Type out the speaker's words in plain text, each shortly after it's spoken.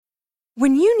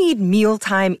When you need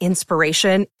mealtime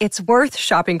inspiration, it's worth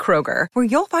shopping Kroger, where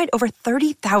you'll find over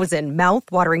 30,000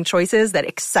 mouth-watering choices that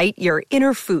excite your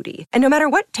inner foodie. And no matter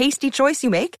what tasty choice you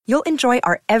make, you'll enjoy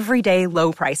our everyday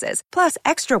low prices, plus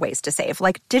extra ways to save,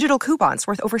 like digital coupons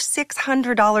worth over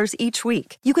 $600 each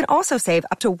week. You can also save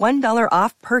up to $1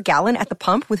 off per gallon at the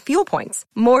pump with fuel points.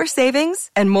 More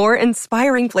savings and more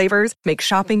inspiring flavors make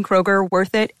shopping Kroger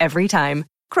worth it every time.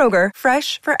 Kroger,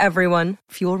 fresh for everyone.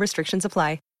 Fuel restrictions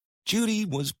apply. Judy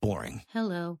was boring.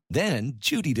 Hello. Then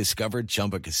Judy discovered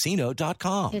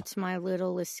ChumbaCasino.com. It's my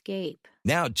little escape.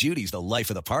 Now Judy's the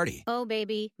life of the party. Oh,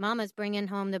 baby, mama's bringing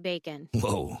home the bacon.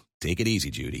 Whoa, take it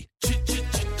easy, Judy.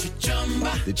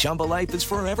 The Chumba life is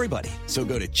for everybody. So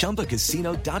go to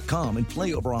ChumbaCasino.com and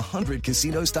play over 100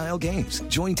 casino-style games.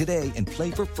 Join today and play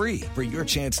for free for your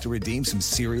chance to redeem some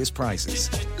serious prizes.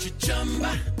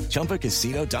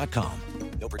 ChumbaCasino.com.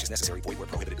 No purchase necessary. Void where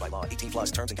prohibited by law. 18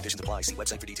 plus terms and conditions apply. See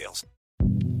website for details.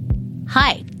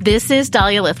 Hi, this is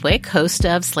Dahlia Lithwick, host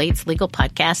of Slate's legal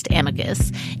podcast,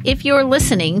 Amicus. If you're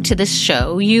listening to this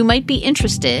show, you might be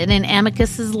interested in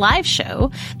Amicus's live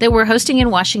show that we're hosting in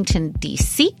Washington,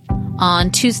 D.C. on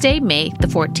Tuesday, May the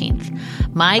 14th.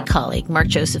 My colleague, Mark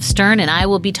Joseph Stern, and I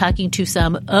will be talking to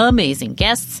some amazing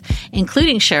guests,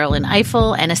 including Sherrilyn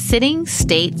Ifill and a sitting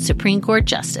state Supreme Court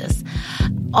justice,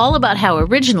 all about how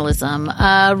originalism,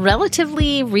 a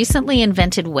relatively recently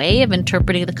invented way of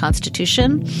interpreting the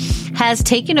Constitution, has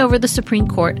taken over the Supreme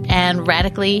Court and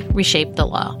radically reshaped the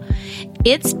law.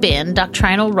 It's been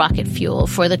doctrinal rocket fuel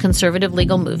for the conservative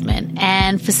legal movement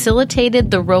and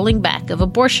facilitated the rolling back of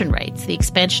abortion rights, the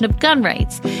expansion of gun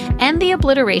rights, and the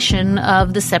obliteration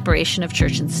of the separation of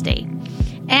church and state.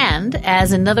 And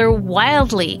as another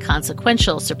wildly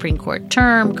consequential Supreme Court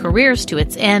term careers to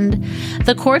its end,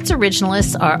 the court's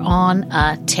originalists are on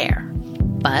a tear.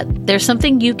 But there's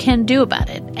something you can do about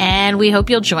it, and we hope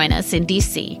you'll join us in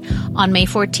D.C. on May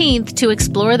 14th to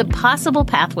explore the possible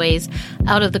pathways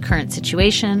out of the current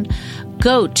situation.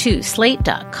 Go to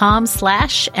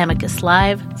slate.com/Amicus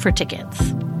Live for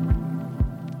tickets.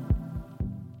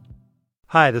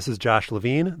 Hi, this is Josh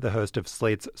Levine, the host of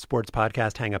Slate's sports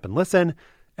podcast, Hang Up and Listen.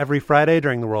 Every Friday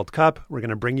during the World Cup, we're going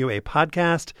to bring you a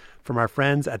podcast from our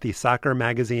friends at the soccer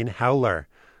magazine Howler.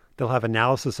 They'll have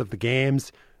analysis of the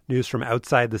games, news from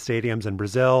outside the stadiums in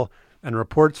Brazil, and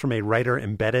reports from a writer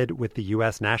embedded with the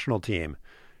U.S. national team.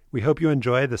 We hope you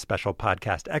enjoy the special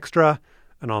podcast extra,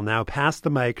 and I'll now pass the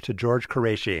mic to George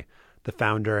Qureshi, the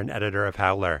founder and editor of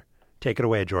Howler. Take it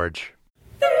away, George.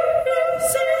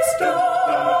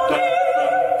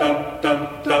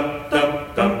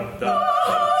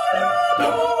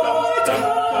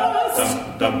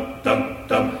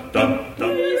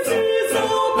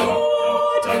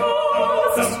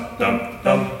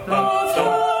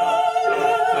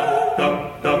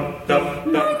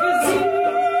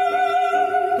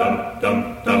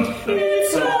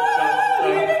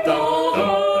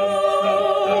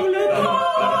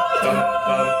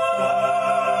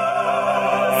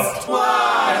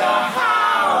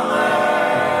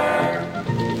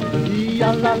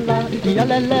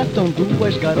 São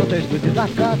duas garotas do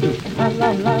desacato.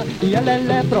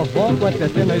 Provoca até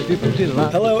cenas de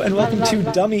pugilar. Hello and welcome to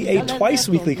Dummy, a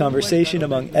twice-weekly conversation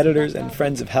among editors and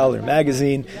friends of Howler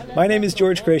Magazine. My name is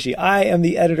George Qureshi. I am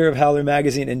the editor of Howler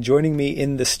Magazine, and joining me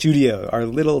in the studio, our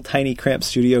little tiny cramped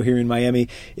studio here in Miami,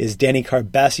 is Danny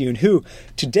Karbassian, who,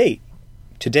 to date,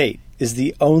 is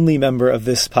the only member of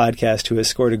this podcast who has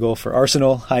scored a goal for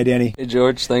Arsenal. Hi, Danny. Hey,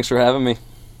 George. Thanks for having me.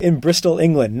 In Bristol,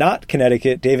 England, not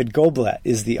Connecticut, David Goldblatt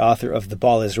is the author of The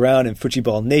Ball is Round and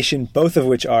Football Nation, both of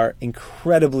which are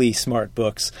incredibly smart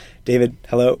books. David,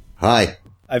 hello. Hi.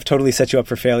 I've totally set you up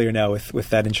for failure now with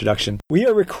that introduction. We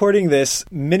are recording this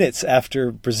minutes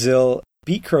after Brazil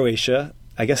beat Croatia.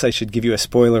 I guess I should give you a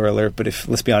spoiler alert, but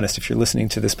let's be honest, if you're listening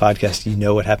to this podcast, you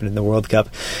know what happened in the World Cup.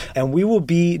 And we will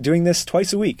be doing this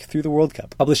twice a week through the World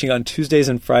Cup, publishing on Tuesdays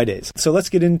and Fridays. So let's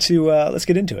get into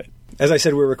it. As I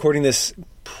said, we're recording this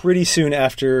pretty soon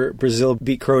after Brazil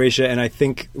beat Croatia, and I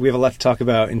think we have a lot to talk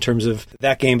about in terms of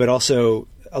that game, but also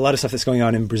a lot of stuff that's going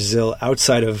on in Brazil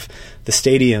outside of the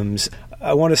stadiums.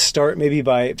 I want to start maybe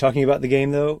by talking about the game,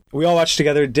 though. We all watched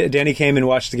together. Danny came and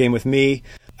watched the game with me.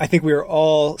 I think we were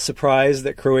all surprised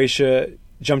that Croatia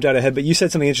jumped out ahead, but you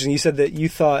said something interesting. You said that you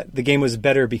thought the game was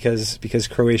better because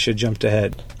Croatia jumped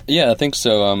ahead. Yeah, I think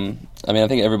so. I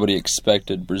think everybody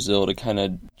expected Brazil to kind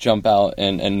of jump out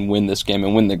and win this game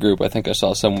and win the group. I think I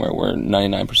saw somewhere where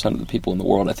 99% of the people in the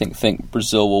world, I think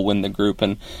Brazil will win the group.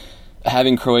 And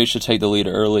having Croatia take the lead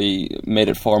early made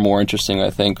it far more interesting, I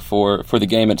think, for the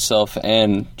game itself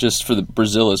and just for the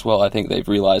Brazil as well. I think they've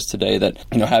realized today that,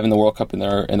 having the World Cup in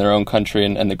their own country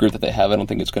and the group that they have, I don't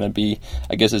think it's going to be,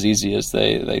 I guess, as easy as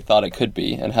they thought it could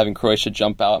be. And having Croatia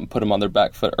jump out and put them on their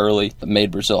back foot early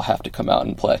made Brazil have to come out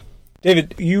and play.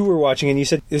 David, you were watching, and you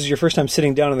said this is your first time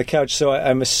sitting down on the couch, so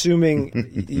I'm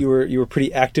assuming you were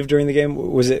pretty active during the game.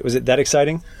 Was it that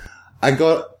exciting?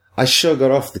 I sure got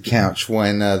off the couch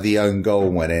when the own goal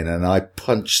went in, and I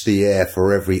punched the air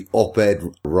for every op-ed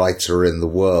writer in the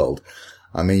world.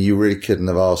 I mean, you really couldn't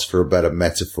have asked for a better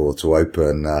metaphor to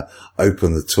open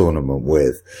the tournament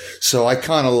with. So I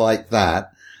kind of liked that.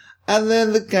 And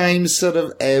then the game sort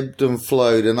of ebbed and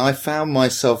flowed, and I found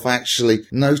myself actually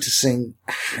noticing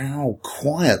how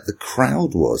quiet the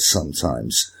crowd was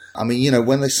sometimes. I mean,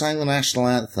 when they sang the national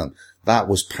anthem, that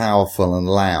was powerful and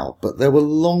loud, but there were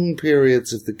long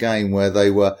periods of the game where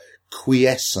they were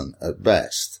quiescent at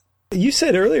best. You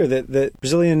said earlier that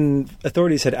Brazilian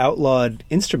authorities had outlawed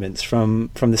instruments from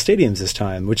the stadiums this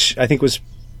time, which I think was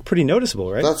pretty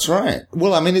noticeable, right? That's right.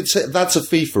 Well, I mean, that's a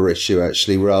FIFA issue,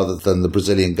 actually, rather than the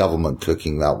Brazilian government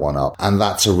cooking that one up. And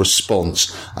that's a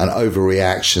response, an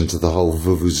overreaction to the whole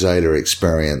Vuvuzela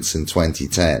experience in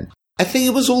 2010. I think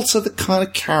it was also the kind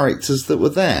of characters that were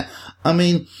there. I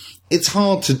mean, it's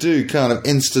hard to do kind of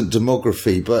instant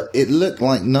demography, but it looked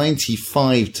like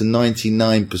 95 to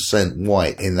 99%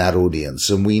 white in that audience.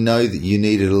 And we know that you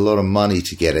needed a lot of money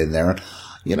to get in there. And,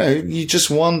 you just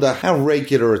wonder how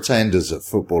regular attenders at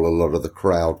football a lot of the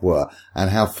crowd were and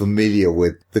how familiar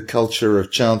with the culture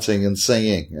of chanting and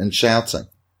singing and shouting.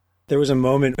 There was a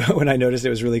moment when I noticed it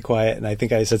was really quiet, and I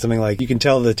think I said something like, you can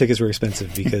tell the tickets were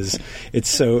expensive because it's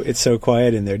so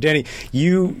quiet in there. Danny,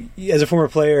 you, as a former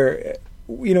player,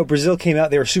 Brazil came out,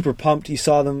 they were super pumped. You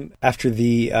saw them after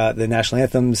the national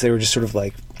anthems. They were just sort of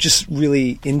just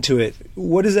really into it.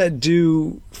 What does that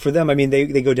do for them? I mean,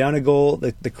 they go down a goal.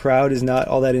 The crowd is not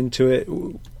all that into it.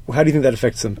 How do you think that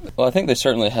affects them? Well, I think they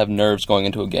certainly have nerves going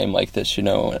into a game like this.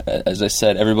 As I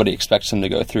said, everybody expects them to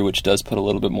go through, which does put a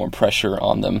little bit more pressure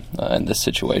on them in this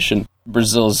situation.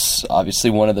 Brazil's obviously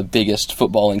one of the biggest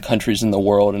footballing countries in the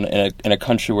world, and in a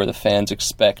country where the fans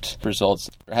expect results.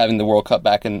 Having the World Cup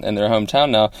back in their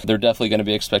hometown now, they're definitely going to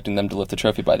be expecting them to lift the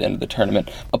trophy by the end of the tournament.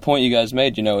 A point you guys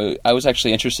made, I was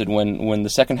actually interested when the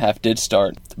second half did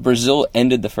start. Brazil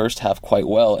ended the first half quite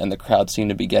well, and the crowd seemed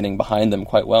to be getting behind them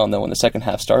quite well, and then when the second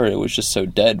half started, it was just so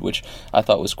dead, which I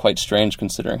thought was quite strange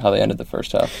considering how they ended the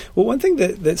first half. Well, one thing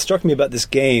that struck me about this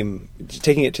game,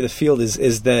 taking it to the field,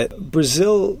 is that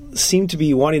Brazil seemed to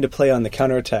be wanting to play on the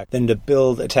counterattack than to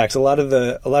build attacks. A lot of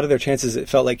their chances, it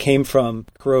felt like, came from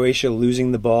Croatia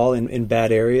losing the ball in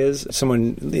bad areas.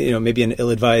 Someone, maybe an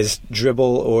ill-advised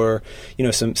dribble or,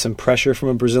 some pressure from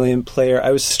a Brazilian player.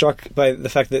 I was struck by the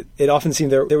fact that it often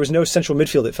seemed there was no central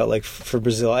midfield, it felt like, for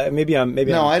Brazil. I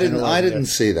didn't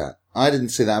see that. I didn't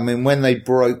see that. I mean, when they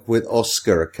broke with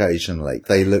Oscar occasionally,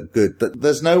 they looked good. But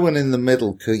there's no one in the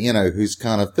middle, who's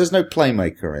there's no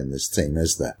playmaker in this team,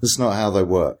 is there? That's not how they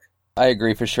work. I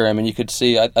agree for sure. I mean, you could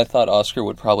see, I thought Oscar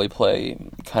would probably play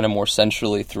kind of more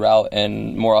centrally throughout,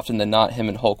 and more often than not, him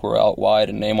and Hulk were out wide,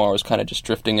 and Neymar was kind of just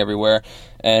drifting everywhere.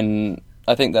 And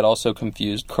I think that also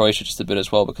confused Croatia just a bit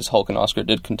as well, because Hulk and Oscar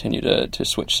did continue to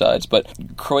switch sides.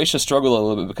 But Croatia struggled a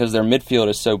little bit because their midfield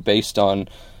is so based on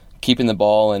keeping the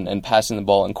ball and passing the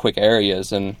ball in quick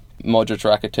areas, and Modric,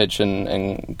 Rakitic,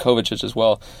 and Kovacic as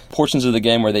well. Portions of the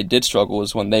game where they did struggle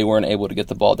was when they weren't able to get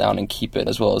the ball down and keep it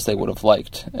as well as they would have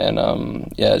liked. And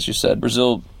as you said,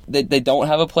 Brazil, they don't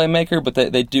have a playmaker, but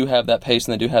they do have that pace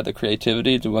and they do have the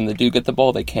creativity. When they do get the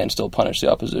ball, they can still punish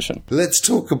the opposition. Let's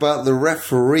talk about the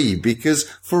referee, because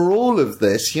for all of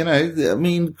this,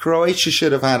 Croatia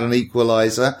should have had an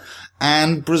equaliser,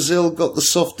 and Brazil got the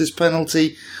softest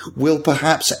penalty we'll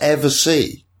perhaps ever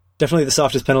see. Definitely the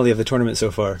softest penalty of the tournament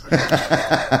so far.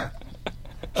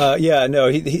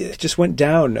 He just went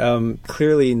down.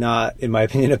 Clearly not, in my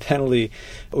opinion, a penalty,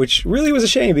 which really was a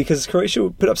shame because Croatia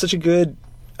put up such a good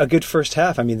first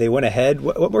half. I mean, they went ahead.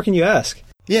 What more can you ask?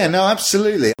 Yeah, no,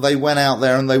 absolutely. They went out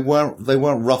there and they weren't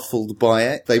ruffled by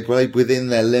it. They played within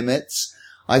their limits.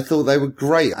 I thought they were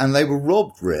great, and they were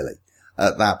robbed really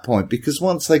at that point, because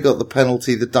once they got the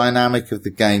penalty, the dynamic of the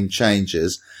game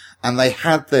changes. And they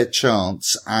had their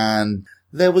chance, and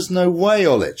there was no way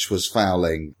Olic was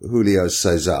fouling Julio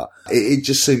Cesar. It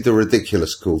just seemed a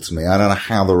ridiculous call to me. I don't know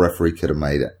how the referee could have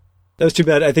made it. That was too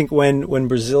bad. I think when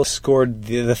Brazil scored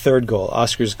the third goal,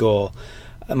 Oscar's goal,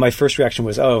 my first reaction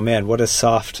was, oh man, what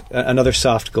another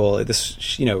soft goal.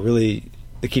 This, really,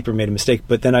 the keeper made a mistake.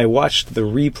 But then I watched the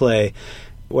replay.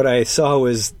 What I saw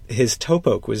was his toe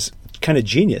poke was kind of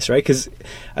genius, right? Because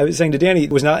I was saying to Danny,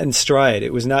 it was not in stride.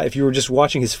 It was not, if you were just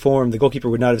watching his form, the goalkeeper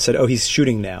would not have said, oh, he's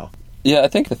shooting now. Yeah, I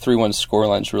think the 3-1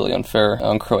 scoreline is really unfair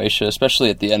on Croatia, especially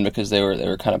at the end because they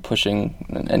were kind of pushing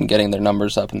and getting their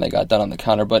numbers up and they got done on the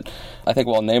counter. But I think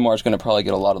while Neymar's going to probably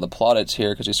get a lot of the plaudits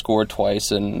here because he scored twice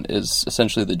and is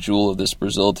essentially the jewel of this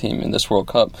Brazil team in this World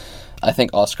Cup, I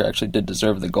think Oscar actually did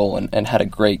deserve the goal and had a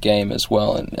great game as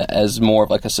well, and as more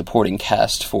of like a supporting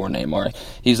cast for Neymar.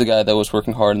 He's the guy that was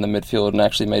working hard in the midfield and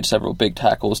actually made several big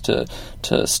tackles to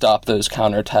stop those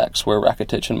counterattacks where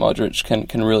Rakitic and Modric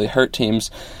can really hurt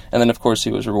teams. And then, of course,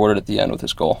 he was rewarded at the end with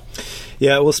his goal.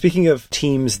 Yeah, well, speaking of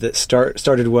teams that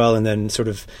started well and then sort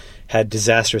of had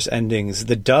disastrous endings,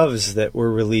 the Doves that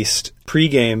were released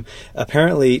pre-game,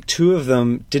 apparently 2 of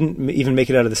them didn't even make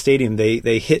it out of the stadium.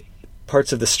 They hit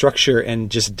parts of the structure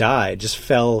and just died, just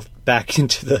fell back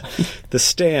into the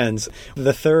stands.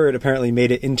 The third apparently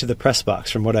made it into the press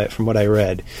box from what I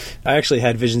read. I actually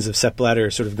had visions of Sepp Blatter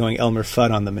sort of going Elmer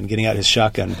Fudd on them and getting out his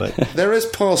shotgun. But there is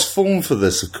past form for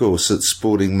this, of course, at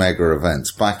sporting mega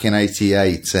events. Back in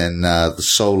 '88 in the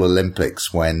Seoul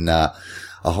Olympics, when a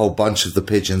whole bunch of the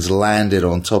pigeons landed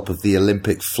on top of the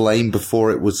Olympic flame before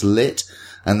it was lit.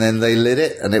 And then they lit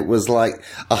it, and it was like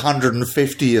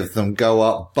 150 of them go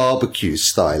up barbecue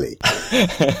styly.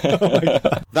 Oh my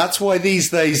God. That's why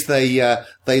these days they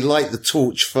light the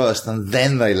torch first, and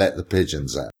then they let the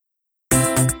pigeons out.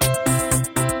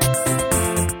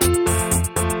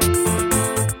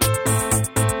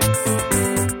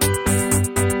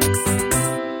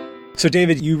 So,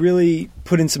 David, you really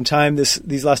put in some time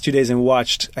these last 2 days and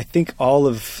watched, I think, all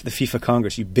of the FIFA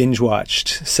Congress. You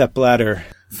binge-watched Sepp Blatter.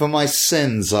 For my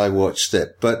sins, I watched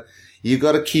it, but you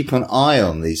got to keep an eye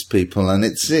on these people, and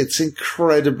it's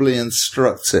incredibly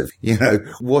instructive,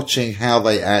 watching how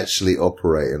they actually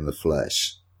operate in the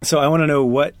flesh. So I want to know,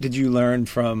 what did you learn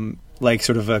from like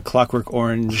sort of a Clockwork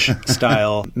Orange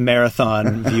style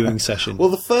marathon viewing session? Well,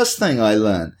 the first thing I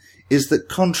learned is that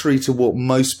contrary to what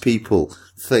most people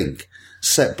think,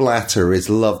 Sepp Blatter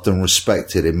is loved and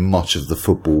respected in much of the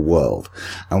football world.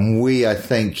 And we, I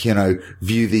think,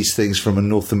 view these things from a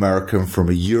North American, from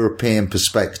a European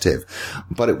perspective.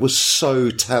 But it was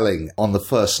so telling on the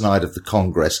first night of the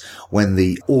Congress when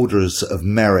the orders of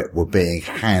merit were being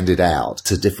handed out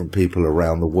to different people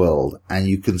around the world. And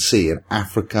you can see in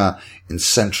Africa, in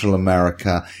Central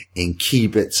America, in key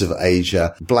bits of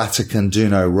Asia, Blatter can do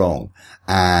no wrong.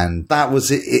 And that was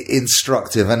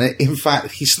instructive. And in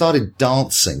fact, he started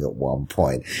dancing at one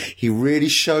point. He really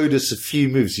showed us a few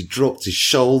moves. He dropped his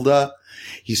shoulder.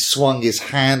 He swung his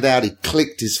hand out. He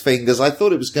clicked his fingers. I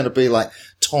thought it was going to be like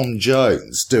Tom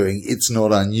Jones doing It's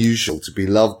Not Unusual to Be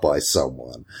Loved by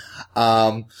Someone.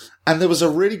 And there was a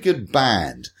really good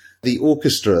band. The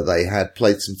orchestra they had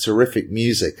played some terrific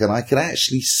music, and I could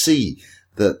actually see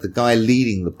that the guy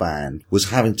leading the band was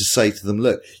having to say to them,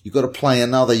 look, you've got to play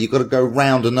another, you've got to go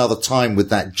round another time with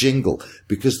that jingle,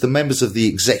 because the members of the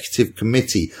executive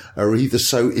committee are either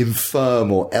so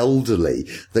infirm or elderly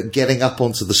that getting up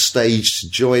onto the stage to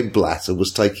join Blatter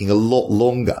was taking a lot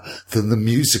longer than the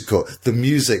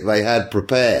music they had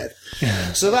prepared.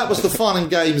 So that was the fun and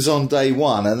games on day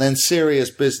one, and then serious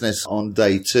business on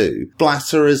day two.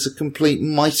 Blatter is a complete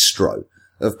maestro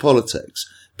of politics.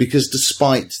 Because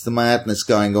despite the madness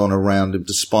going on around him,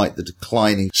 despite the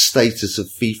declining status of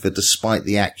FIFA, despite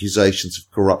the accusations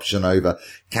of corruption over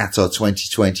Qatar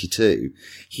 2022,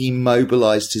 he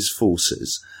mobilized his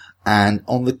forces. And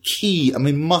on the key,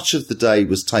 much of the day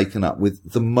was taken up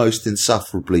with the most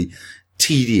insufferably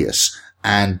tedious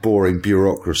and boring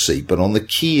bureaucracy. But on the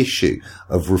key issue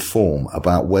of reform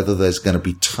about whether there's going to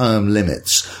be term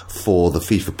limits for the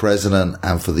FIFA president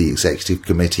and for the executive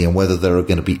committee, and whether there are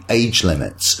going to be age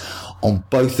limits on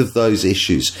both of those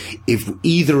issues, if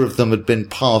either of them had been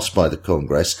passed by the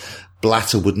Congress,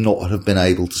 Blatter would not have been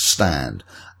able to stand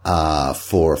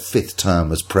for a fifth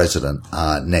term as president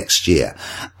next year.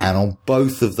 And on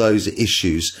both of those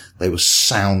issues, they were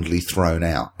soundly thrown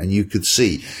out. And you could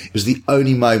see it was the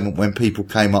only moment when people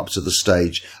came up to the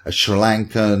stage, a Sri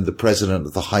Lankan, the president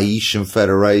of the Haitian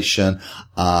Federation,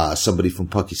 somebody from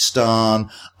Pakistan,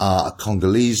 a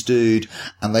Congolese dude,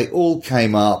 and they all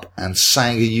came up and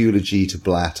sang a eulogy to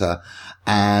Blatter,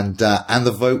 and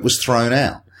the vote was thrown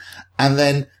out. And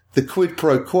then the quid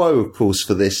pro quo, of course,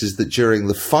 for this is that during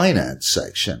the finance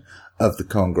section of the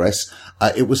Congress,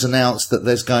 it was announced that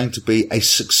there's going to be a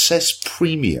success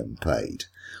premium paid,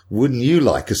 wouldn't you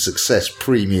like a success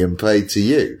premium paid to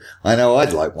you? I know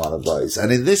I'd like one of those. And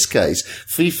in this case,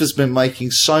 FIFA's been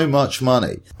making so much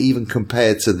money, even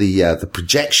compared to the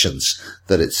projections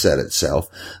that it set itself,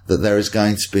 that there is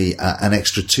going to be an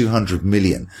extra 200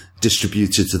 million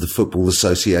distributed to the football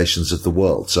associations of the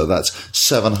world. So that's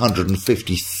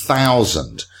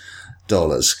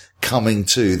 $750,000 coming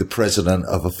to the president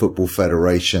of a football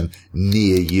federation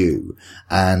near you.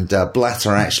 And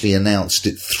Blatter actually announced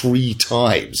it 3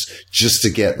 times just to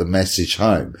get the message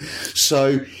home.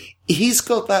 So he's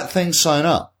got that thing sewn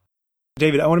up.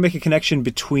 David, I want to make a connection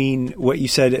between what you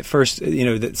said at first,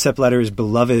 that Sepp Blatter is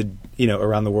beloved,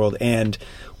 around the world, and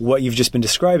what you've just been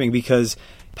describing, because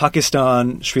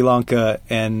Pakistan, Sri Lanka,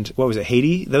 and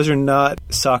Haiti? Those are not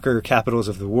soccer capitals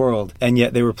of the world, and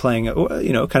yet they were playing,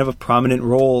 kind of a prominent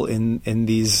role in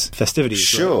these festivities.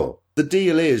 Sure. Right? The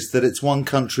deal is that it's one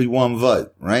country, one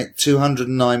vote, right?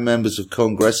 209 members of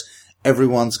Congress.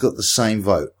 Everyone's got the same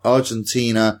vote.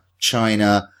 Argentina,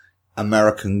 China,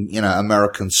 American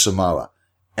Samoa.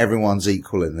 Everyone's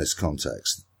equal in this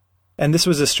context. And this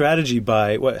was a strategy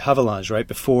by Havelange, right,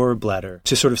 before Blatter,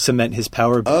 to sort of cement his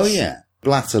power base. Oh, yeah.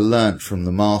 Blatter learnt from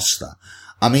the master.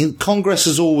 I mean, Congress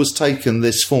has always taken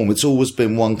this form. It's always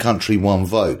been one country, one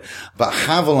vote. But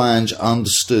Havelange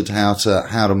understood how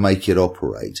to make it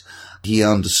operate. He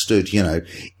understood,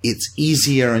 it's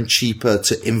easier and cheaper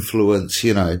to influence,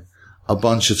 a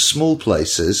bunch of small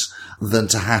places than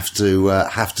to have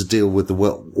to deal with the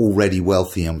already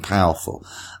wealthy and powerful.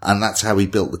 And that's how he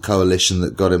built the coalition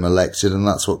that got him elected. And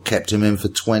that's what kept him in for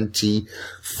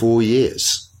 24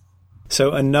 years.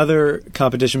 So another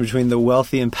competition between the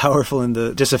wealthy and powerful and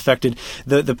the disaffected.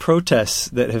 The protests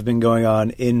that have been going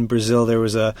on in Brazil, there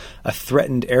was a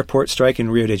threatened airport strike in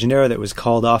Rio de Janeiro that was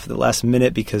called off at the last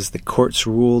minute because the courts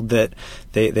ruled that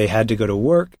they had to go to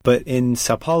work. But in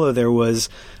Sao Paulo, there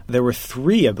were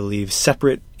 3, I believe,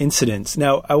 separate incidents.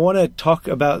 Now, I want to talk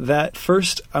about that.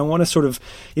 First, I want to sort of,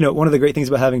 one of the great things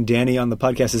about having Danny on the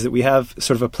podcast is that we have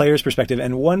sort of a player's perspective.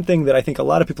 And one thing that I think a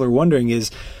lot of people are wondering is,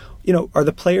 are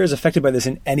the players affected by this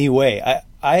in any way?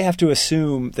 I have to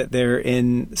assume that they're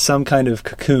in some kind of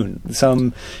cocoon,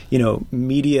 some,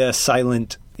 media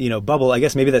silent, bubble. I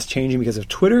guess maybe that's changing because of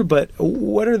Twitter, but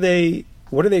what are they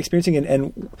experiencing?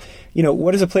 And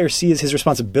what does a player see as his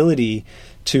responsibility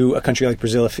to a country like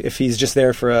Brazil if he's just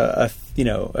there for a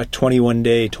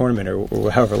 21-day tournament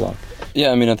or however long?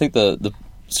 Yeah, I mean, I think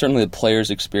certainly the players'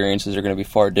 experiences are going to be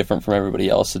far different from everybody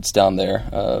else that's down there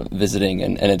visiting,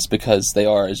 and it's because they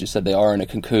are, as you said, they are in a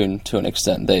cocoon to an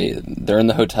extent. They're in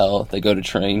the hotel, they go to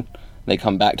train, they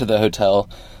come back to the hotel,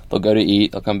 they'll go to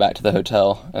eat, they'll come back to the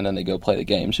hotel, and then they go play the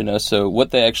games. So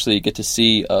what they actually get to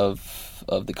see of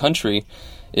the country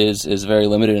is very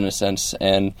limited in a sense.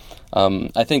 And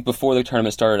I think before the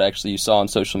tournament started, actually, you saw on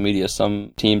social media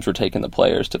some teams were taking the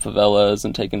players to favelas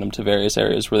and taking them to various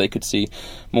areas where they could see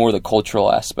more of the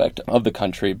cultural aspect of the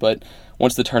country. But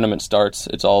once the tournament starts,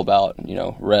 it's all about,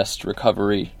 rest,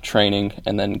 recovery, training,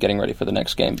 and then getting ready for the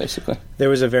next game, basically. There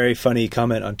was a very funny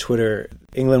comment on Twitter.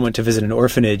 England went to visit an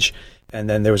orphanage, and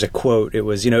then there was a quote. It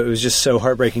was, it was just so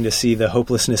heartbreaking to see the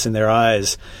hopelessness in their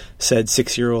eyes, said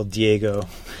 6-year-old Diego.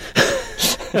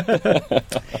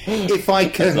 If I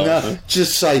can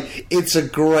just say, it's a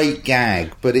great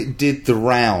gag, but it did the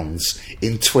rounds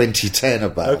in 2010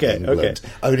 about England. Okay.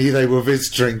 Only they were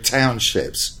visiting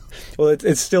townships. Well,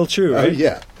 it's still true, right? Oh,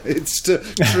 yeah. It's still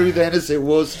true then as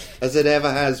it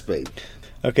ever has been.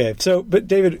 Okay, but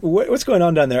David, what's going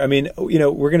on down there? I mean,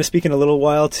 we're going to speak in a little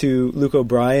while to Luke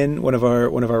O'Brien, one of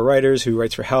our writers who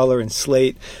writes for Howler and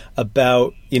Slate,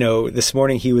 about this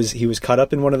morning he was caught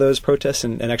up in one of those protests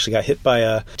and actually got hit by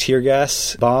a tear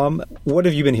gas bomb. What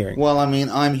have you been hearing? Well, I mean,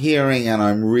 I'm hearing and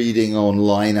I'm reading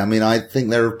online. I mean, I think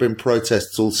there have been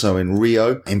protests also in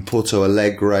Rio, in Porto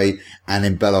Alegre, and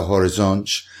in Belo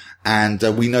Horizonte. And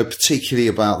we know particularly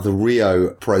about the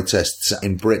Rio protests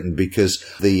in Britain because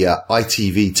the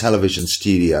ITV television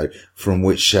studio from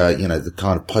which, the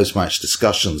kind of post-match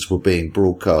discussions were being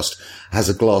broadcast has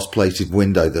a glass-plated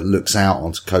window that looks out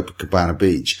onto Copacabana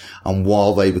Beach. And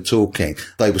while they were talking,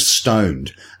 they were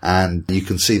stoned. And you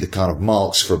can see the kind of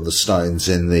marks from the stones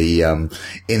in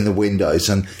the windows.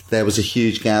 And there was a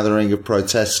huge gathering of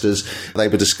protesters. They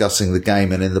were discussing the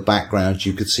game. And in the background,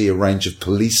 you could see a range of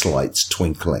police lights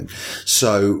twinkling.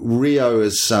 So Rio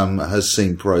has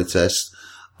seen protests.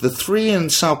 The 3 in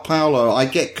Sao Paulo, I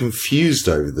get confused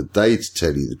over the day, to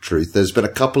tell you the truth. There's been a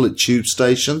couple at tube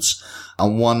stations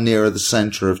and one nearer the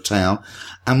centre of town.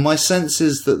 And my sense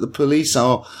is that the police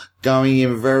are going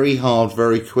in very hard,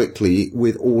 very quickly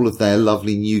with all of their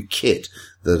lovely new kit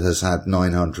that has had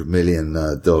 $900 million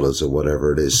or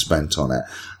whatever it is spent on it,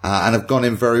 and have gone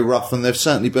in very rough. And there've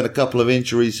certainly been a couple of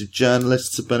injuries of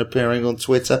journalists have been appearing on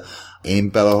Twitter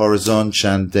in Belo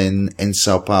Horizonte and in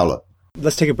Sao Paulo.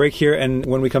 Let's take a break here, and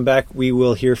when we come back, we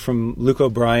will hear from Luke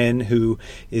O'Brien, who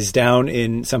is down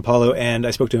in Sao Paulo, and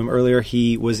I spoke to him earlier.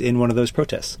 He was in one of those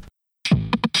protests.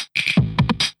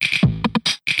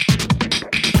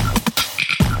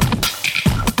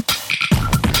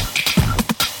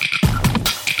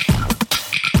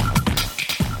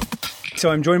 So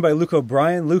I'm joined by Luke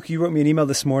O'Brien. Luke, you wrote me an email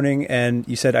this morning, and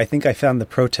you said, I think I found the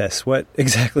protest. What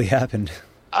exactly happened?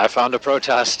 I found a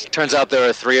protest. Turns out there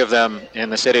are 3 of them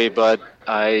in the city, but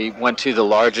I went to the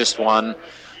largest one,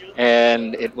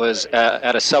 and it was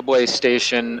at a subway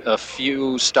station a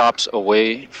few stops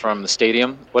away from the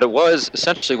stadium. What it was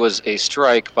essentially was a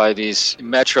strike by these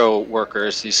metro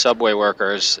workers, these subway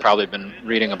workers, probably been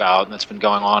reading about, and that's been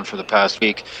going on for the past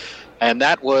week. And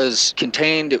that was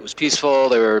contained. It was peaceful.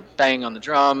 They were banging on the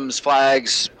drums,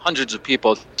 flags, hundreds of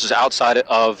people just outside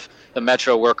of the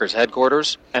Metro Workers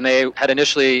headquarters. And they had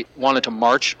initially wanted to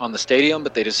march on the stadium,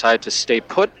 but they decided to stay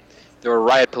put. There were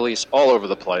riot police all over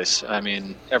the place. I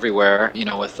mean, everywhere,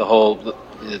 with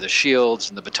the shields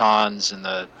and the batons and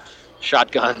the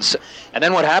shotguns. And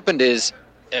then what happened is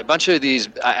a bunch of these,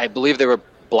 I believe they were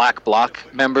Black Bloc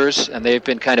members, and they've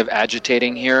been kind of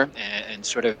agitating here and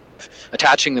sort of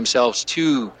attaching themselves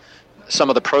to some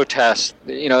of the protests.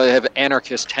 They have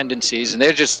anarchist tendencies, and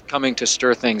they're just coming to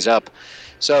stir things up.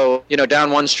 So,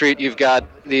 down one street, you've got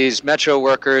these metro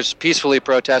workers peacefully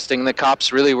protesting. The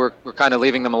cops really were kind of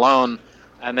leaving them alone.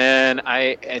 And then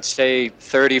I'd say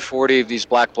 30, 40 of these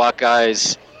Black Bloc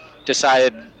guys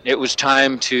decided it was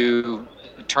time to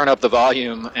turn up the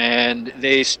volume, and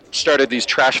they started these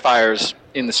trash fires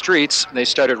in the streets. They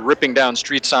started ripping down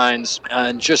street signs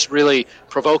and just really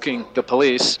provoking the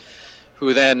police,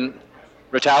 who then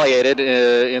retaliated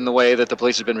in the way that the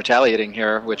police have been retaliating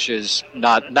here, which is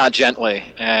not gently.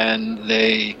 And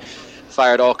they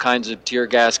fired all kinds of tear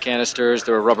gas canisters.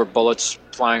 There were rubber bullets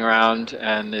flying around,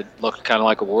 and it looked kind of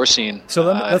like a war scene. So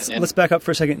let's back up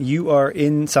for a second. You are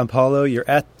in Sao Paulo. You're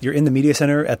in the media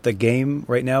center at the game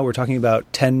right now. We're talking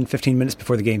about 10, 15 minutes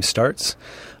before the game starts.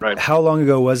 Right. How long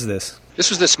ago was this? This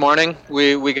was this morning.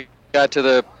 We got to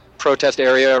the protest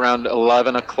area around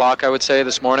 11 o'clock, I would say,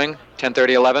 this morning,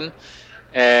 10:30, 11.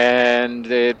 And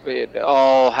it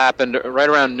all happened right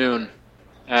around noon.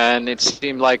 And it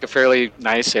seemed like a fairly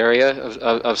nice area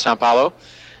of Sao Paulo.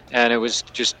 And it was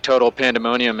just total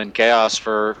pandemonium and chaos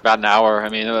for about an hour. I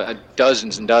mean,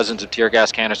 dozens and dozens of tear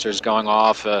gas canisters going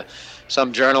off.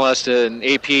 Some journalist, an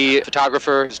AP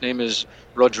photographer, his name is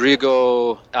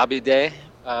Rodrigo Abide,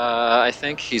 I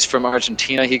think. He's from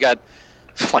Argentina. He got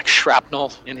like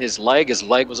shrapnel in his leg. His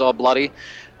leg was all bloody.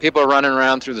 People are running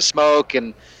around through the smoke,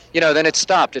 and then it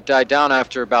stopped. It died down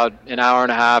after about an hour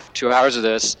and a half, 2 hours of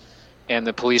this, and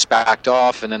the police backed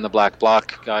off, and then the Black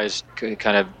Bloc guys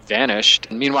kind of vanished.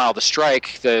 And meanwhile, the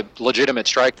strike, the legitimate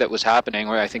strike that was happening,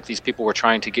 where I think these people were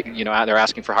trying to get, they're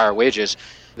asking for higher wages,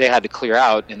 they had to clear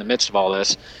out in the midst of all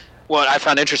this. What I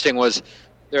found interesting was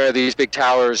there are these big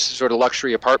towers, sort of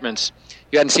luxury apartments.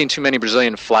 You hadn't seen too many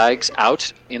Brazilian flags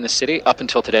out in the city up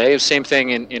until today. Same thing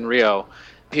in Rio.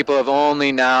 People have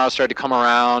only now started to come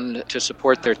around to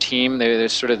support their team.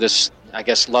 There's sort of this, I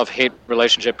guess, love-hate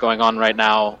relationship going on right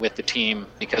now with the team,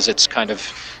 because it's kind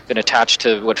of been attached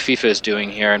to what FIFA is doing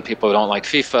here, and people don't like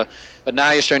FIFA. But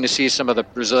now you're starting to see some of the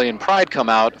Brazilian pride come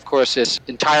out. Of course, it's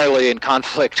entirely in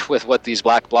conflict with what these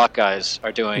Black Bloc guys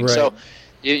are doing. Right. So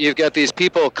you've got these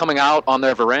people coming out on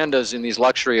their verandas in these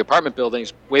luxury apartment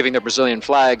buildings, waving their Brazilian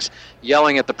flags,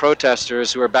 yelling at the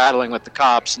protesters who are battling with the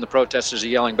cops, and the protesters are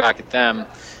yelling back at them.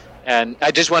 And I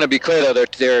just want to be clear, though,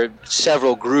 there are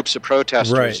several groups of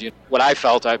protesters. Right. What I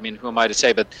felt, I mean, who am I to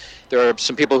say, but there are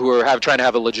some people who are trying to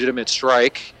have a legitimate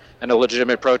strike and a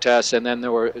legitimate protest, and then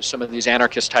there were some of these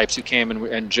anarchist types who came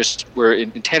and just were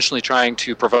intentionally trying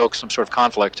to provoke some sort of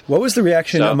conflict. What was the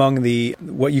reaction among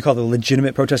what you call the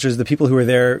legitimate protesters, the people who were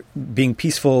there being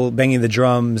peaceful, banging the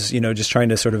drums, just trying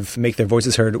to sort of make their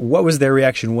voices heard? What was their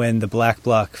reaction when the Black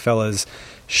Bloc fellas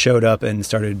showed up and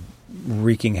started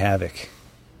wreaking havoc?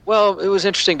 Well, it was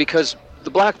interesting because the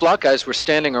Black Bloc guys were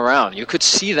standing around. You could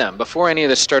see them before any of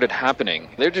this started happening.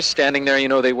 They're just standing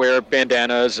there, they wear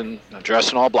bandanas and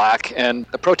dress in all black. And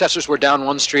the protesters were down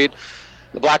one street.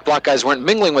 The Black Bloc guys weren't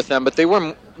mingling with them, but they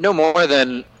were no more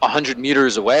than 100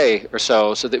 meters away or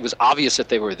so. So it was obvious that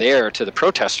they were there to the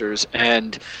protesters.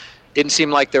 And it didn't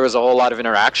seem like there was a whole lot of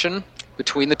interaction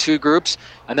between the two groups.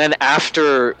 And then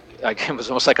after, it was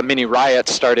almost like a mini riot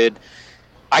started,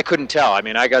 I couldn't tell. I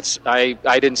mean, I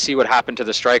didn't see what happened to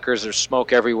the strikers. There's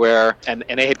smoke everywhere, and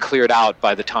they had cleared out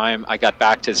by the time I got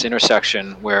back to this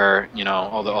intersection where, you know,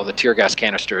 all the tear gas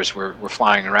canisters were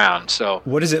flying around. So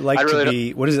what is it like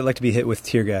to be hit with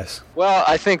tear gas? Well,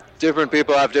 I think different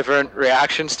people have different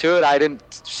reactions to it. I didn't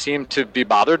seem to be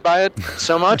bothered by it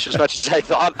so much as I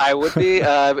thought I would be.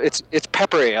 It's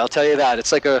peppery, I'll tell you that.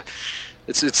 It's like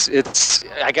it's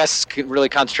I guess really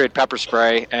concentrated pepper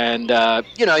spray, and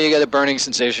you know, you get a burning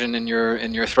sensation in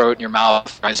your throat and your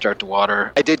mouth. I start to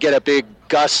water. I did get a big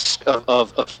gust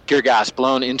of tear gas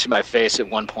blown into my face at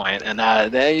one point, and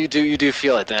then you do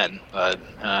feel it then. But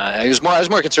I was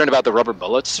more concerned about the rubber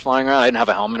bullets flying around. I didn't have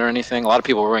a helmet or anything. A lot of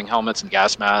people were wearing helmets and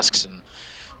gas masks, and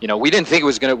you know, we did not think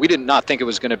it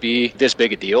was gonna be this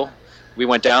big a deal. We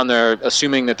went down there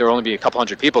assuming that there would only be a couple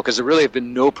hundred people, because there really have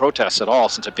been no protests at all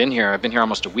since I've been here. I've been here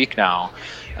almost a week now,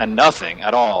 and nothing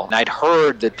at all. And I'd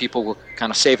heard that people were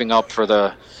kind of saving up for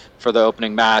the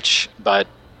opening match, but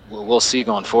we'll see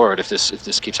going forward if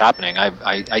this keeps happening.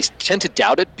 I tend to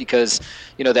doubt it because,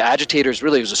 you know, the agitators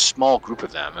really was a small group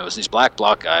of them. It was these black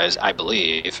bloc guys, I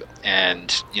believe,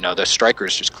 and, you know, the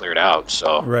strikers just cleared out.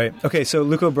 So right. Okay, so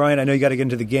Luke O'Brien, I know you got to get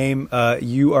into the game.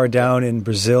 You are down in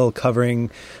Brazil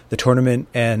covering the tournament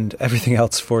and everything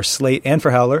else for Slate and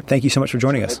for Howler. Thank you so much for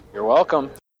joining us. You're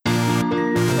welcome.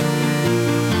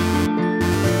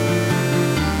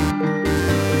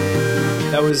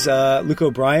 That was Luke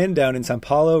O'Brien down in Sao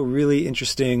Paulo. Really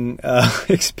interesting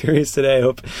experience today.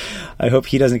 I hope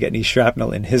he doesn't get any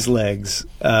shrapnel in his legs.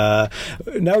 Now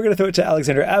we're going to throw it to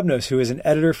Alexander Abnos, who is an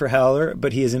editor for Howler,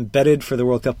 but he is embedded for the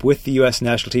World Cup with the U.S.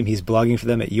 national team. He's blogging for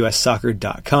them at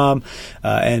ussoccer.com,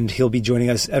 and he'll be joining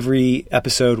us every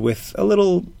episode with a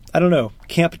little, I don't know,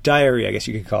 camp diary, I guess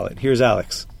you could call it. Here's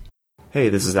Alex. Hey,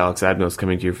 this is Alex Abnos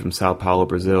coming to you from Sao Paulo,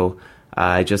 Brazil.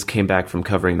 I just came back from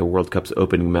covering the World Cup's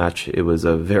opening match. It was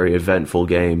a very eventful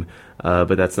game,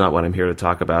 but that's not what I'm here to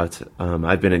talk about.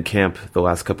 I've been in camp the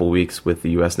last couple weeks with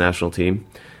the U.S. national team,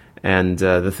 and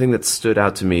the thing that stood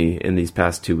out to me in these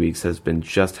past 2 weeks has been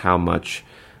just how much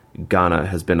Ghana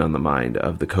has been on the mind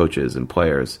of the coaches and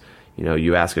players. You know,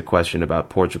 you ask a question about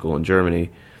Portugal and Germany,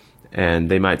 and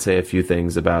they might say a few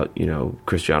things about, you know,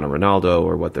 Cristiano Ronaldo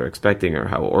or what they're expecting or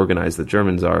how organized the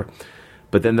Germans are.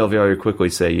 But then they'll very quickly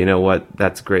say, you know what,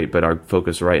 that's great, but our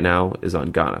focus right now is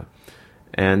on Ghana.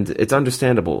 And it's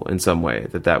understandable in some way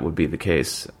that would be the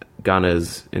case. Ghana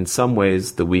is, in some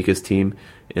ways, the weakest team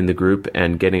in the group,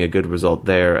 and getting a good result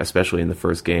there, especially in the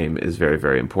first game, is very,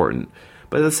 very important.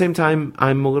 But at the same time,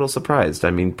 I'm a little surprised.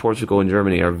 I mean, Portugal and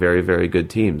Germany are very, very good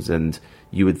teams, and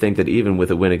you would think that even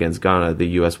with a win against Ghana, the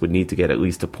U.S. would need to get at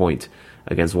least a point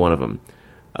against one of them.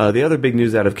 The other big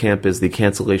news out of camp is the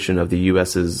cancellation of the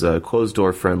U.S.'s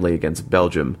closed-door friendly against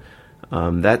Belgium.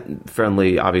 That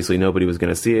friendly, obviously nobody was going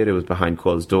to see it. It was behind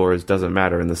closed doors. Doesn't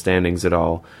matter in the standings at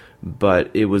all. But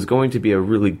it was going to be a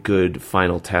really good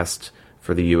final test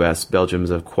for the U.S. Belgium's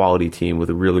a quality team with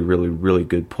really, really, really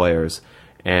good players,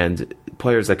 and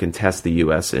players that can test the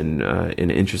U.S. in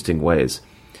interesting ways.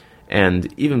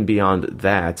 And even beyond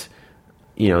that,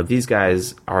 you know, these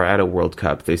guys are at a World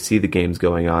Cup. They see the games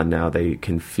going on now. They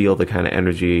can feel the kind of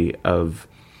energy of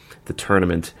the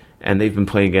tournament, and they've been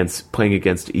playing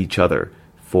against each other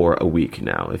for a week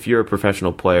now. If you're a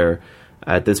professional player,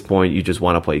 at this point, you just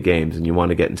want to play games and you want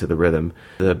to get into the rhythm.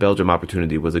 The Belgium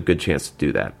opportunity was a good chance to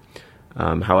do that.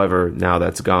 However, now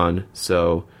that's gone.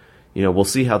 So, you know, we'll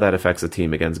see how that affects the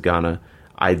team against Ghana.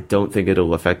 I don't think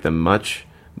it'll affect them much,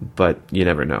 but you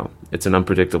never know. It's an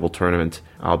unpredictable tournament.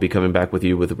 I'll be coming back with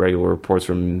you with regular reports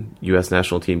from U.S.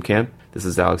 national team camp. This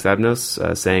is Alex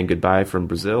Abnos saying goodbye from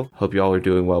Brazil. Hope you all are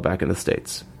doing well back in the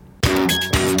States.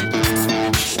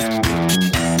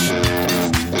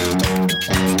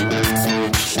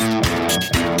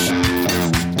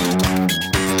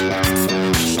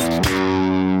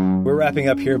 Wrapping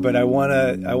up here, but I want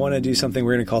to do something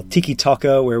we're going to call Tiki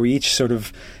Talka, where we each sort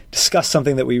of discuss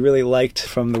something that we really liked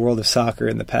from the world of soccer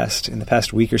in the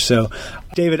past week or so.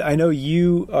 David, I know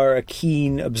you are a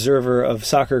keen observer of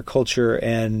soccer culture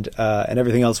and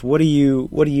everything else. What do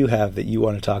you have that you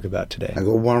want to talk about today? I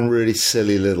got one really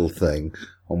silly little thing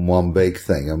and one big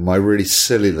thing, and my really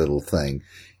silly little thing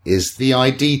is the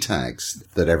ID tags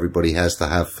that everybody has to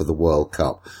have for the World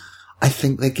Cup. I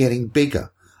think they're getting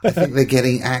bigger. I think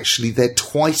they're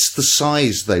twice the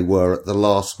size they were at the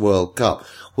last World Cup.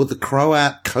 Well, the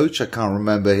Croat coach, I can't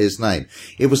remember his name.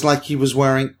 It was like he was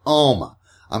wearing armor.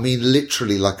 I mean,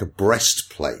 literally like a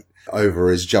breastplate. over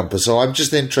his jumper. So I'm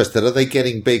just interested, are they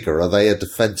getting bigger? Are they a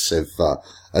defensive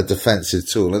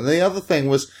tool? And the other thing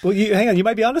was... Well, hang on, you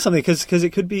might be onto something, because it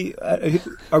could be...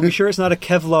 are we sure it's not a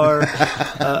Kevlar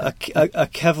a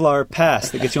Kevlar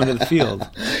pass that gets you onto the field?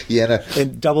 Yeah, no.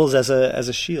 It doubles as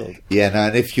a shield. Yeah, no,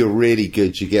 and if you're really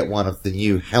good, you get one of the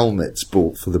new helmets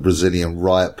bought for the Brazilian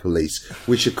riot police,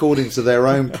 which, according to their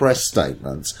own press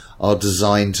statements, are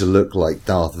designed to look like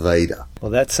Darth Vader.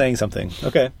 Well, that's saying something.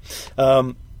 Okay.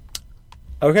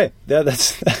 Okay,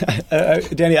 that's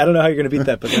Danny. I don't know how you're going to beat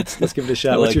that, but let's give it a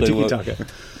shot. What's your tiki-taka?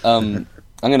 I'm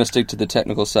going to stick to the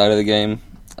technical side of the game.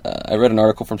 I read an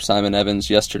article from Simon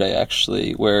Evans yesterday,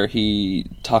 actually, where he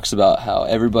talks about how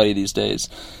everybody these days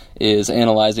is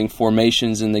analyzing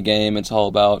formations in the game. It's all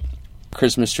about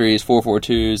Christmas trees,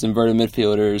 4-4-2s, inverted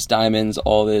midfielders, diamonds,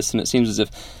 all this, and it seems as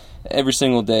if every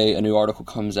single day a new article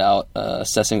comes out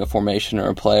assessing a formation or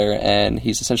a player, and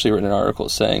he's essentially written an article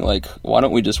saying, like, why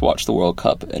don't we just watch the World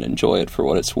Cup and enjoy it for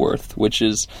what it's worth, which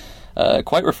is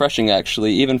quite refreshing,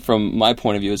 actually, even from my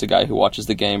point of view as a guy who watches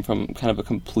the game from kind of a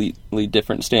completely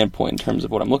different standpoint in terms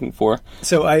of what I'm looking for.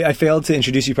 So I failed to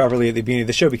introduce you properly at the beginning of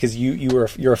the show because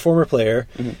you're a former player.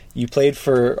 Mm-hmm. You played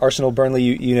for Arsenal, Burnley.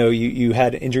 You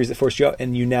had injuries that forced you out,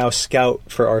 and you now scout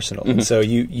for Arsenal. Mm-hmm. And so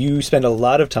you spend a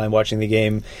lot of time watching the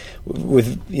game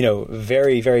with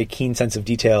very, very keen sense of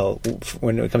detail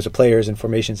when it comes to players and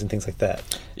formations and things like that.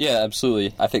 Yeah,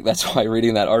 absolutely. I think that's why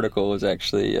reading that article was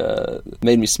actually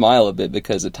made me smile a bit,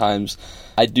 because at times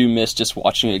I do miss just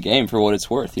watching a game for what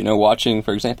it's worth. Watching,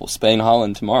 for example,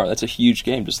 Spain-Holland tomorrow, that's a huge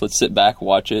game. Just let's sit back,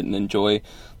 watch it, and enjoy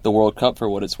the World Cup for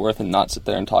what it's worth, and not sit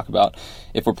there and talk about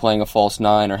if we're playing a false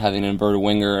nine or having an inverted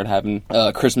winger and having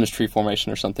a Christmas tree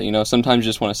formation or something. Sometimes you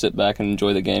just want to sit back and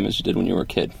enjoy the game as you did when you were a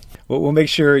kid. Well, we'll make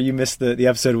sure you miss the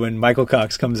episode when Michael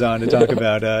Cox comes on to talk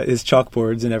about his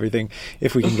chalkboards and everything,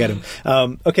 if we can get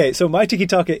him. Okay, so my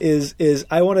tiki-taka is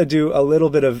I want to do a little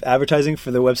bit of advertising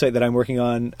for the website that I'm working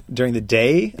on during the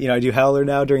day. I do Howler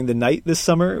now during the night this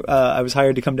summer. I was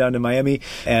hired to come down to Miami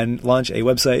and launch a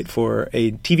website for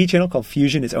a TV channel called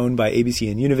Fusion. It's owned by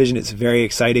ABC and Univision. It's very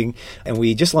exciting. And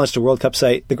we just launched a World Cup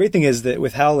site. The great thing is that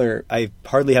with Howler, I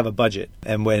hardly have a budget.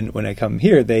 And when I come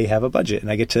here, they have a budget.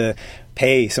 And I get to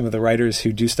pay some of the writers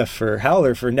who do stuff for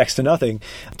Howler for next to nothing.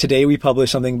 Today we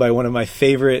published something by one of my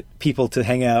favorite people to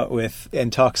hang out with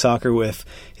and talk soccer with.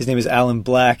 His name is Alan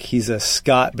Black. He's a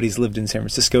Scot, but he's lived in San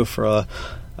Francisco for a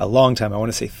long time. I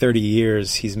want to say 30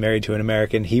 years. He's married to an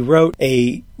American. He wrote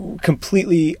a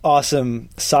completely awesome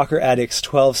Soccer Addict's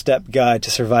 12-step guide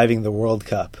to surviving the World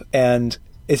Cup. And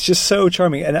it's just so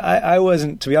charming. And I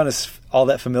wasn't, to be honest, all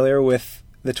that familiar with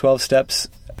the 12 steps.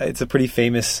 It's a pretty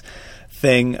famous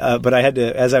thing, but I had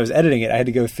to, as I was editing it, I had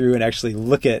to go through and actually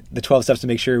look at the 12 steps to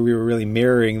make sure we were really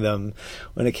mirroring them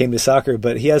when it came to soccer.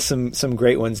 But he has some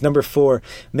great ones. 4,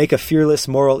 make a fearless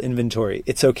moral inventory.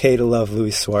 It's okay to love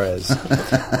Luis Suarez.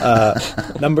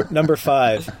 Number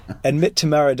 5, admit to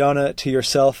Maradona, to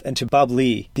yourself, and to Bob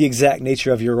Lee the exact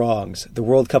nature of your wrongs. The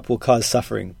World Cup will cause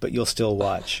suffering, but you'll still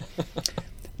watch.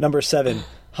 Number 7,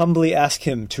 humbly ask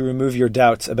him to remove your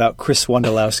doubts about Chris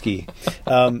Wondolowski.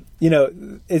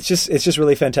 It's just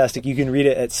really fantastic. You can read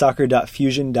it at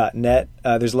soccer.fusion.net.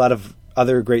 There's a lot of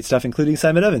other great stuff, including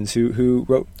Simon Evans, who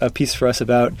wrote a piece for us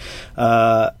about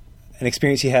an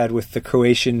experience he had with the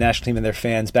Croatian national team and their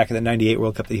fans back in the '98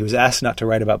 World Cup that he was asked not to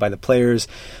write about by the players,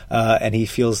 and he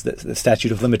feels that the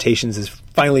statute of limitations is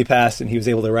finally passed, and he was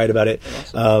able to write about it.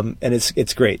 Awesome. And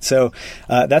it's great. So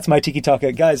that's my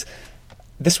tiki-taka. Guys,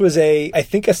 this was I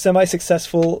think a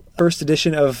semi-successful first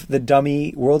edition of the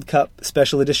Dummy World Cup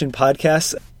Special Edition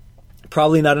podcast.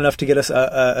 Probably not enough to get us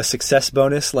a success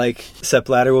bonus like Sepp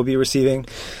Blatter will be receiving,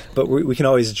 but we can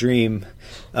always dream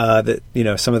that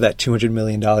some of that $200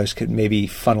 million could maybe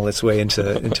funnel its way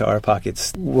into our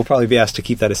pockets. We'll probably be asked to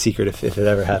keep that a secret if it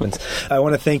ever happens. I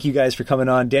want to thank you guys for coming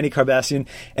on, Danny Carbassian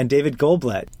and David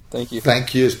Goldblatt. Thank you.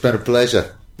 Thank you. It's been a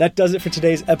pleasure. That does it for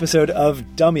today's episode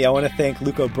of Dummy. I want to thank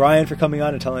Luke O'Brien for coming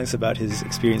on and telling us about his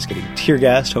experience getting tear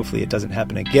gassed. Hopefully it doesn't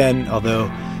happen again, although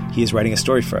he is writing a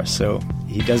story for us, so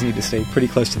he does need to stay pretty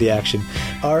close to the action.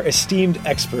 Our esteemed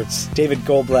experts, David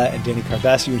Goldblatt and Danny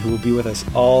Carbassian, who will be with us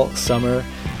all summer.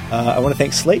 I want to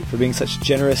thank Slate for being such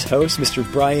generous hosts, Mr.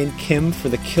 Brian Kim for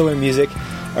the killer music,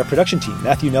 our production team,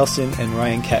 Matthew Nelson and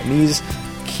Ryan Katniss,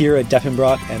 Kira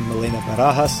Deppenbrock and Milena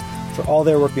Barajas, for all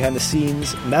their work behind the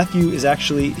scenes. Matthew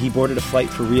he boarded a flight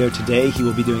for Rio today. He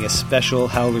will be doing a special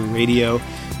Howler Radio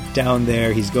down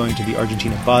there. He's going to the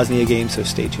Argentina-Bosnia game, so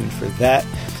stay tuned for that.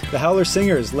 The Howler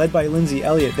Singers, led by Lindsay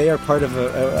Elliott, they are part of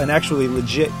an actually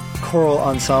legit choral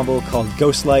ensemble called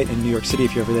Ghostlight in New York City.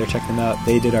 If you're over there, check them out.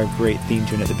 They did our great theme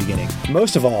tune at the beginning.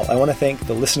 Most of all, I want to thank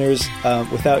the listeners.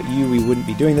 Without you, we wouldn't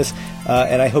be doing this.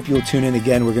 And I hope you will tune in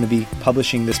again. We're going to be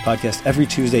publishing this podcast every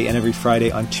Tuesday and every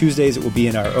Friday. On Tuesdays, it will be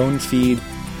in our own feed.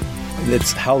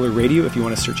 It's Howler Radio if you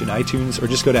want to search in iTunes, or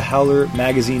just go to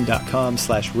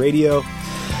howlermagazine.com/radio.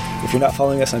 If you're not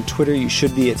following us on Twitter, you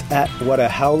should be. It's at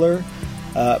 @WhatAHowler.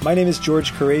 My name is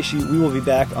George Qureshi. We will be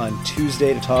back on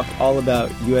Tuesday to talk all about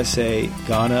USA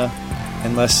Ghana,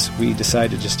 unless we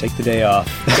decide to just take the day off,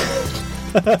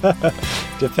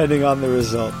 depending on the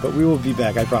result. But we will be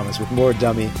back, I promise, with more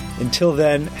Dummy. Until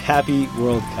then, happy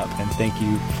World Cup, and thank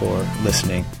you for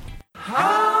listening.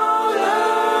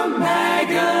 Howler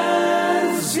Magazine.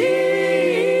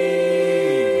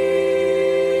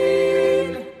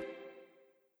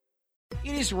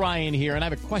 It is Ryan here, and I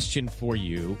have a question for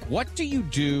you. What do you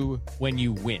do when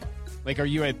you win? Like, are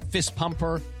you a fist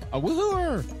pumper, a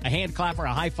woohooer, a hand clapper,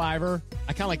 a high fiver?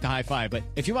 I kind of like the high five, but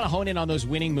if you want to hone in on those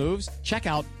winning moves, check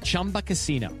out Chumba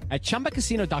Casino. At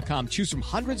ChumbaCasino.com, choose from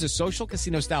hundreds of social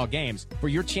casino-style games for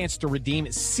your chance to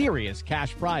redeem serious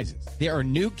cash prizes. There are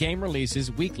new game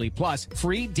releases weekly, plus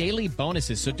free daily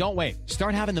bonuses. So don't wait.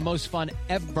 Start having the most fun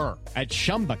ever at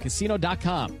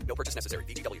ChumbaCasino.com. No purchase necessary.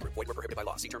 VGW. Void where prohibited by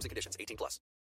law. See terms and conditions. 18+.